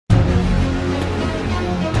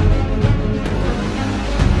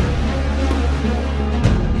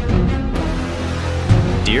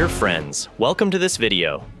Dear friends, welcome to this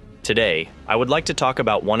video. Today, I would like to talk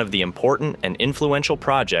about one of the important and influential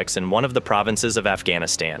projects in one of the provinces of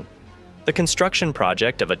Afghanistan. The construction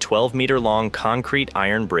project of a 12-meter-long concrete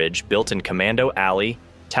iron bridge built in Commando Alley,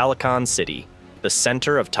 Talaqan city, the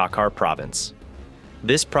center of Takhar province.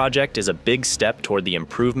 This project is a big step toward the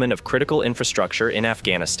improvement of critical infrastructure in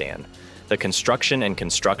Afghanistan. The construction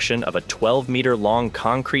of a 12-meter-long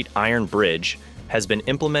concrete iron bridge has been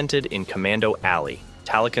implemented in Commando Alley,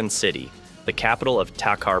 Talaqan city, the capital of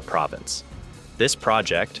Takhar province. This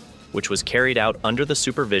project, which was carried out under the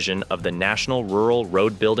supervision of the National Rural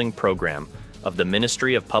Road Building Program of the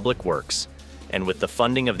Ministry of Public Works, and with the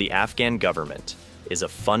funding of the Afghan government, is a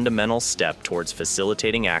fundamental step towards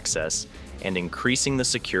facilitating access and increasing the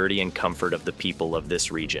security and comfort of the people of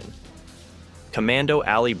this region. Commando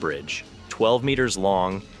Alley Bridge, 12 meters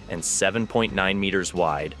long and 7.9 meters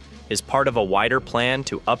wide, is part of a wider plan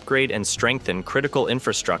to upgrade and strengthen critical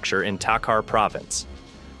infrastructure in Takhar province.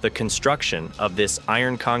 The construction of this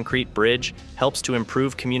iron concrete bridge helps to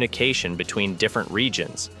improve communication between different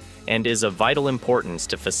regions and is of vital importance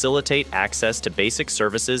to facilitate access to basic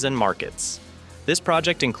services and markets. This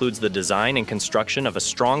project includes the design and construction of a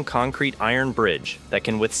strong concrete iron bridge that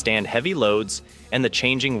can withstand heavy loads and the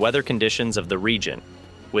changing weather conditions of the region.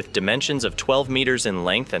 With dimensions of 12 meters in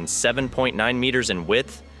length and 7.9 meters in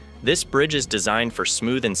width, this bridge is designed for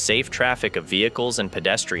smooth and safe traffic of vehicles and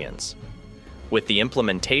pedestrians. With the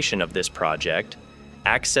implementation of this project,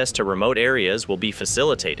 access to remote areas will be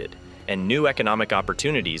facilitated and new economic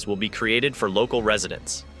opportunities will be created for local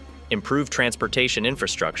residents. Improved transportation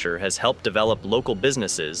infrastructure has helped develop local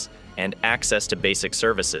businesses and access to basic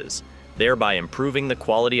services, thereby improving the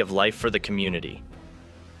quality of life for the community.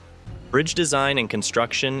 Bridge design and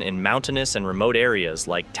construction in mountainous and remote areas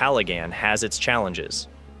like Talaqan has its challenges.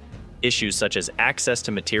 Issues such as access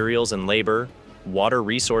to materials and labor, water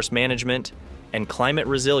resource management, and climate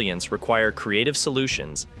resilience require creative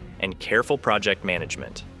solutions and careful project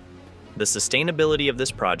management. The sustainability of this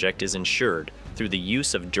project is ensured through the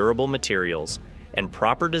use of durable materials and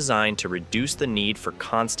proper design to reduce the need for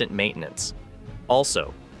constant maintenance.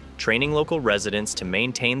 Also, training local residents to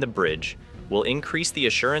maintain the bridge will increase the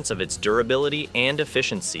assurance of its durability and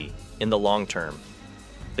efficiency in the long term.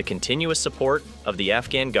 The continuous support of the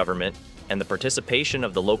Afghan government and the participation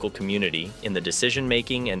of the local community in the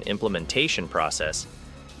decision-making and implementation process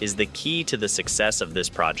is the key to the success of this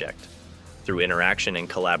project. Through interaction and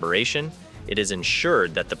collaboration, it is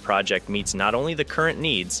ensured that the project meets not only the current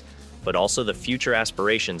needs, but also the future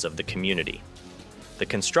aspirations of the community. The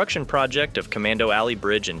construction project of Commando Alley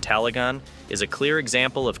Bridge in Talaqan is a clear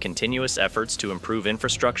example of continuous efforts to improve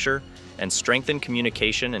infrastructure and strengthen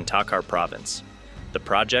communication in Takhar province. The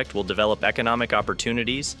project will develop economic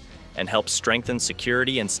opportunities and help strengthen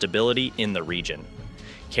security and stability in the region.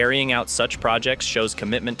 Carrying out such projects shows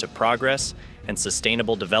commitment to progress and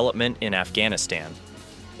sustainable development in Afghanistan.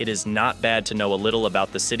 It is not bad to know a little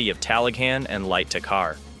about the city of Talaqan and Light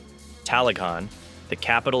Takhar. Talaqan, the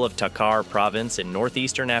capital of Takhar province in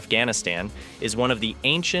northeastern Afghanistan, is one of the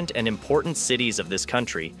ancient and important cities of this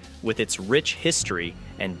country with its rich history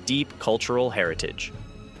and deep cultural heritage.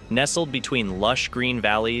 Nestled between lush green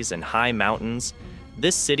valleys and high mountains,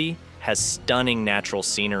 this city has stunning natural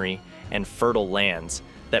scenery and fertile lands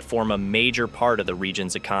that form a major part of the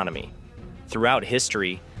region's economy. Throughout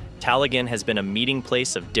history, Talaqan has been a meeting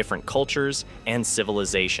place of different cultures and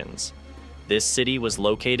civilizations. This city was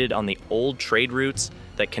located on the old trade routes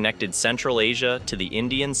that connected Central Asia to the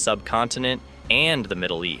Indian subcontinent and the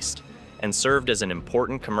Middle East, and served as an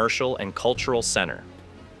important commercial and cultural center.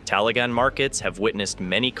 Talaqan markets have witnessed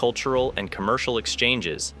many cultural and commercial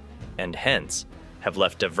exchanges, and hence have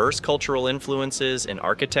left diverse cultural influences in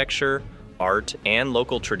architecture, art, and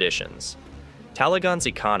local traditions. Talaqan's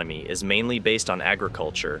economy is mainly based on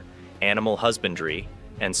agriculture, animal husbandry,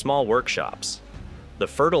 and small workshops. The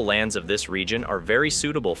fertile lands of this region are very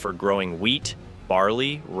suitable for growing wheat,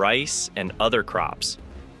 barley, rice, and other crops.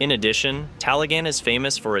 In addition, Talaqan is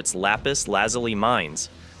famous for its lapis lazuli mines,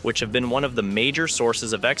 which have been one of the major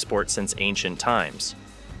sources of export since ancient times.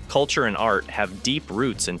 Culture and art have deep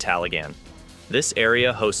roots in Talaqan. This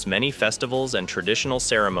area hosts many festivals and traditional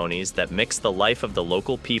ceremonies that mix the life of the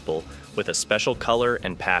local people with a special color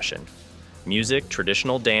and passion. Music,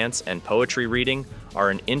 traditional dance, and poetry reading are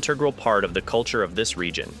an integral part of the culture of this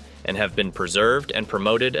region and have been preserved and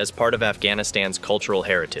promoted as part of Afghanistan's cultural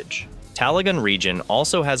heritage. Talaqan region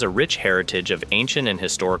also has a rich heritage of ancient and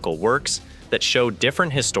historical works that show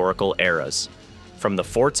different historical eras. From the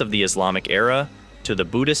forts of the Islamic era to the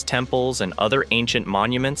Buddhist temples and other ancient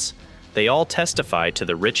monuments, they all testify to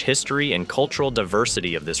the rich history and cultural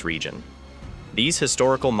diversity of this region. These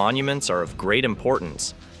historical monuments are of great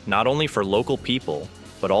importance, not only for local people,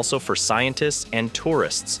 but also for scientists and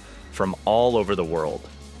tourists from all over the world.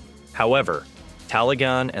 However,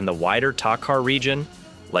 Talaqan and the wider Takhar region,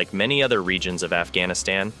 like many other regions of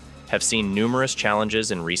Afghanistan, have seen numerous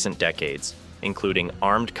challenges in recent decades, including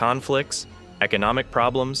armed conflicts, economic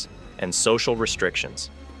problems, and social restrictions.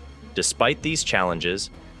 Despite these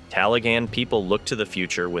challenges, Talaqan people look to the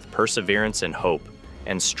future with perseverance and hope,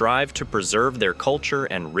 and strive to preserve their culture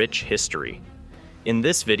and rich history. In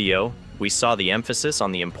this video, we saw the emphasis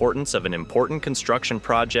on the importance of an important construction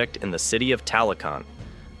project in the city of Talaqan,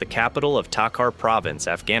 the capital of Takhar province,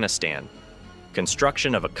 Afghanistan.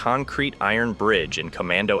 Construction of a concrete iron bridge in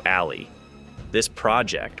Commando Alley. This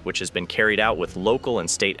project, which has been carried out with local and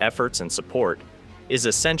state efforts and support, is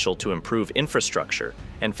essential to improve infrastructure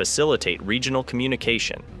and facilitate regional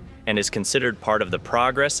communication, and is considered part of the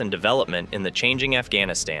progress and development in the changing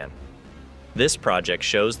Afghanistan. This project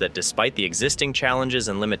shows that despite the existing challenges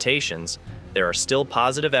and limitations, there are still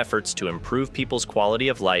positive efforts to improve people's quality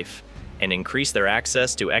of life and increase their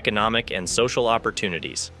access to economic and social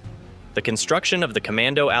opportunities. The construction of the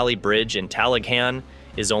Commando Alley Bridge in Talaqan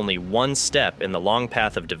is only one step in the long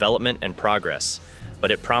path of development and progress,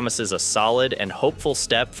 but it promises a solid and hopeful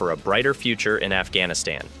step for a brighter future in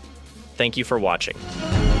Afghanistan. Thank you for watching.